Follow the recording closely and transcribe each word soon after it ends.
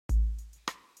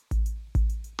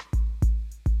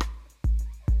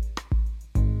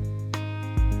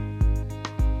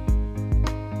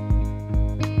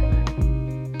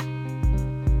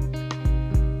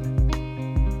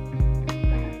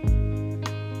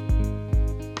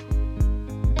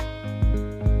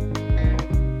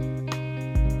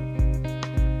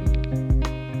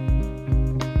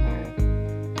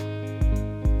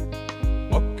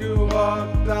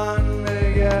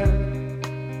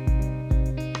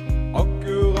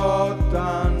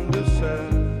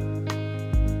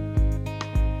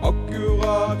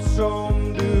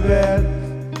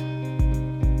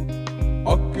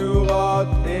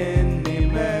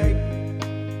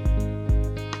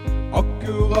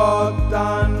Akkurat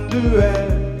den du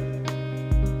er,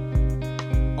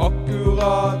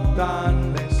 akkurat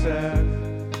den jeg ser,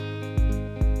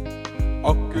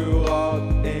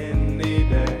 akkurat inni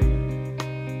deg.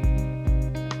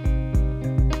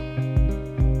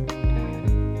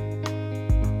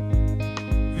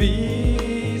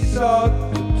 Vis at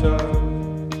du tør,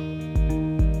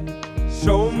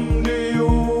 som du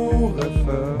gjorde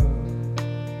før,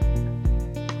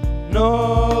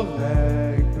 når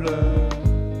jeg blør.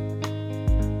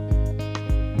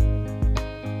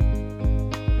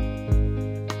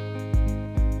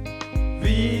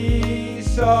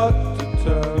 Vis at du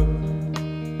tør,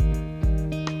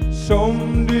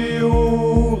 som du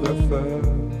gjorde før,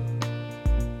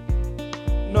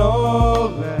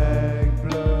 når jeg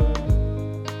blør.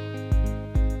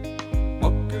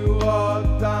 Akkurat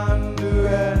den du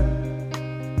er,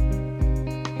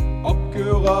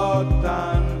 akkurat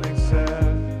den jeg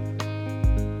ser,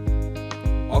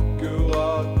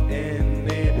 akkurat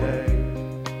inni deg.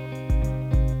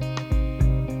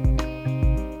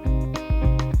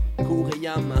 Hvor er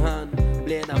hjemme hen?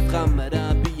 Ble der fremme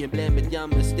der byen ble mitt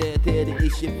hjemmested, til det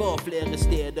ikke var flere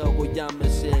steder å gjemme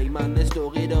seg. Men det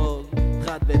står i dag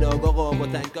 30 dager av og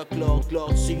tenker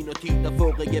klart syn og tyter,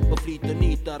 for jeg er på flyt og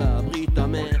nyter det. Bryter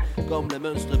med gamle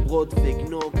mønstre, brått fikk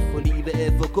nok, for livet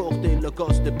er for kort til å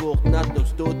kaste bort. Nettopp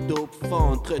stått opp,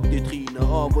 faen trøtt i trynet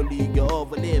av å lyge, av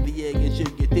å leve i egen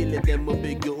skygge, til at jeg må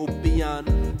bygge opp igjen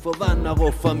for venner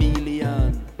og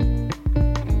familien.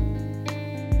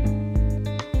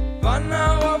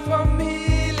 Venner og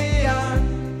familien,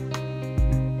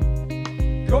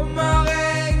 kommer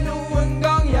jeg noen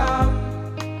gang hjem?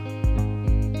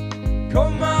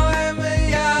 Kommer jeg meg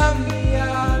hjem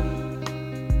igjen?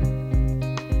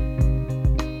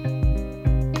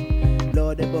 La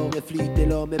det bare flyte,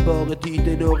 la meg bare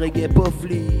tyte når jeg er på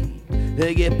fly.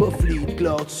 Jeg er på flyt,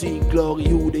 klart syn, klar i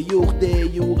hodet, gjort det jeg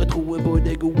gjorde, troen på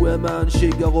det gode, men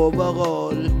skygger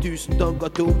overalt. Tusen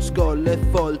tanker tomt, skallet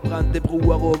falt, brente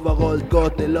broer overalt,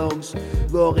 gate langs.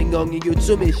 Var en gang en gutt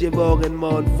som ikke var en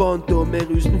mann, fant om med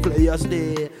rusen fløy av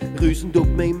sted. Rusen tok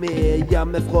meg med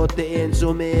hjemmefra til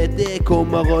ensomhet, det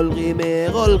kommer aldri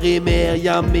mer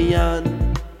hjem igjen.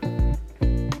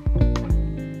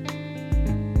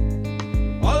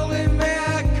 Aldri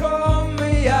mer komme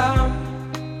hjem,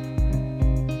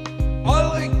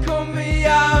 aldri komme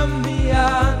hjem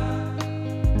igjen.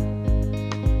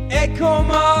 Jeg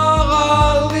kommer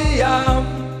aldri hjem.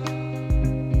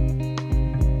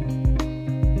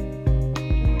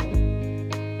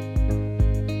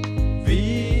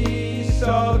 Vis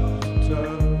at du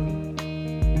tør,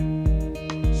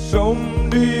 som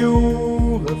du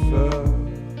gjorde før,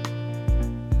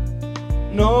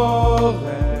 når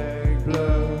jeg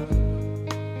blør.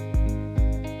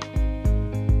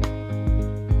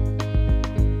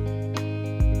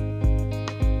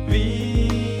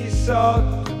 Vis at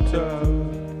du tør,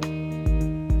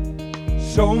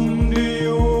 som du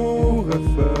gjorde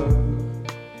før,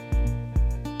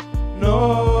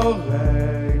 når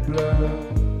jeg blør.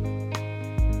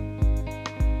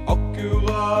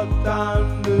 Akkurat den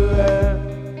du er,